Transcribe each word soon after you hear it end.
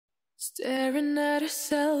Staring at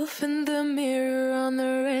herself in the mirror on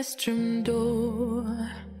the restroom door.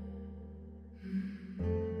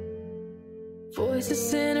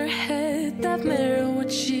 Voices in her head that mirror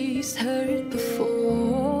what she's heard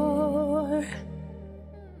before.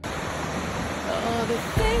 All the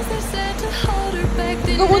things they said to hold her back,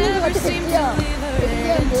 they never seem to leave her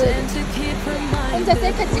head and tend to keep her mind. 혼자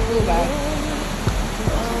셀카 찍고 가.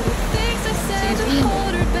 All the things they said to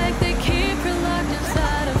hold her back, they keep her locked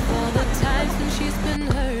inside of all the times when she's been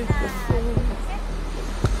hurt before.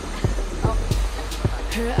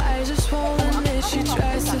 Her eyes are swollen as she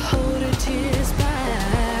tries to hold her tears back.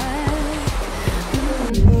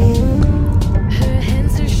 Her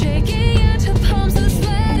hands are shaking and her palms are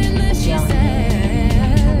sweating as she says,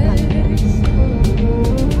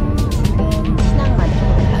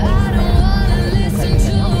 I don't wanna listen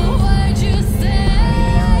to a word you say,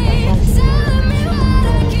 telling me what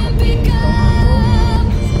I can become.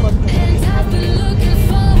 And I've been looking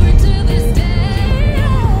forward to this day,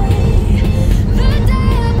 the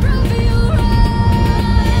day I prove you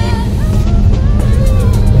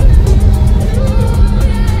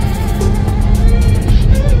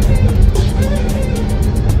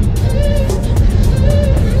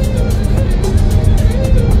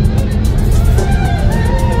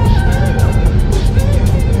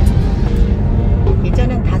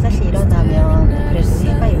예전엔 5시 일어나면 그래도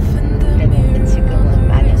해가 있고 그랬는데 지금은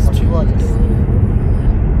많이 어두워졌어.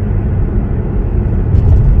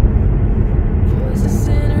 voices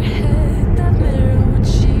in her head that mirror what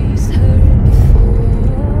she's heard before.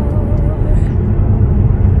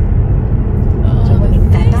 조금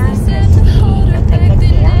있다가 다시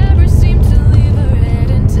연락할게요. Never seem to leave her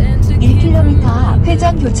head and tend to keep 1km 앞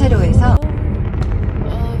회전 교차로에서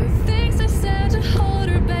all the things I said to hold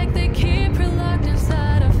her back, they keep her locked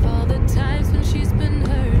inside of all the times when she's been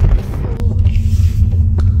hurt before.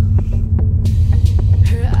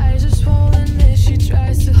 Her eyes are swollen as she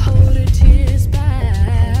tries to hold her tears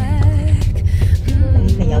back.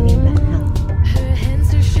 여기가 영일만항. Her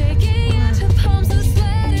hands are shaking and her palms are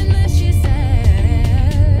sweating as she says,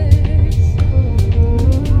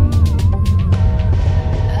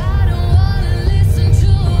 I don't wanna listen to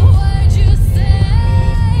a word you say,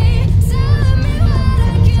 telling me what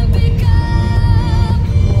I can become.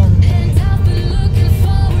 And I've been looking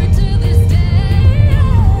forward to this day,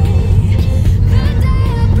 the day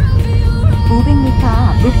I prove you right. 500m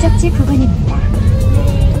앞 목적지 부근입니다. 네,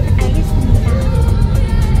 알겠습니다.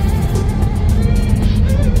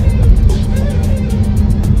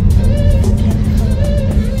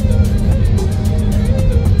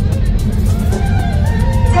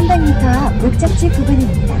 앞 목적지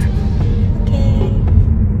부근입니다. 오케이.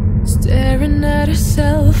 Staring at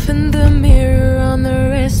herself in the mirror on the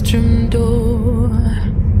restroom door.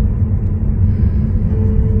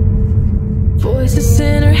 Voices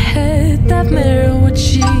in her head that mirror what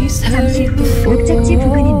she's heard 목적지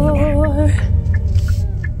부근입니다. before.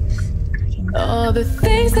 All the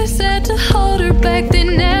things they said to hold her back, they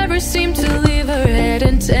never seem to leave her head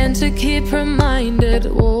and tend to keep her mind at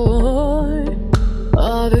war.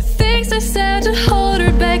 All the things they said to hold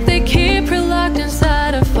her back, they keep her locked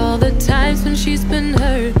inside of all the times when she's been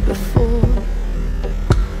hurt before.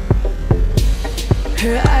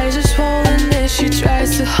 Her eyes are swollen as she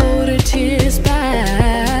tries to hold her tears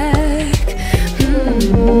back.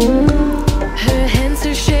 Her hands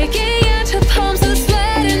are shaking and her palms are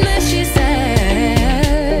sweating as she says,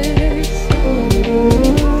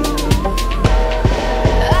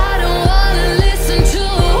 I don't wanna listen to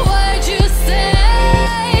a word you say,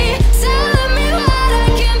 telling me what I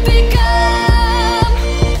can become.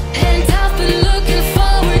 And I've been looking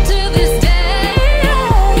forward to this day,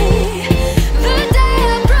 the day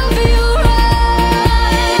I prove you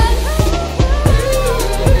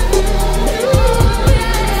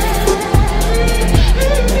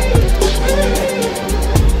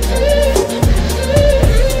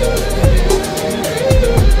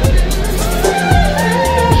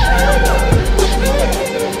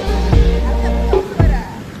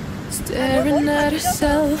Staring at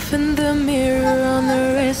herself in the mirror on the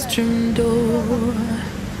restroom door.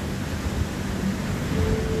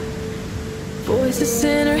 Voices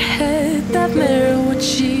in her head that mirror what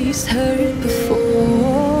she's heard before.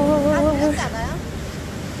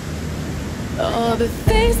 All the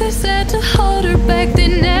things they said to hold her back, they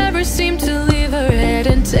never seem to leave her head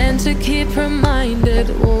and tend to keep her mind at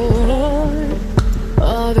war.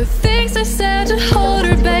 All the things they said to hold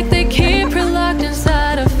her back, they keep her locked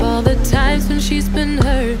inside of all the times when she's been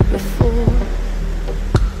hurt before.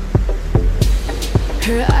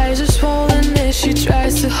 Her eyes are swollen as she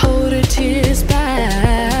tries to hold her tears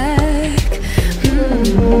back.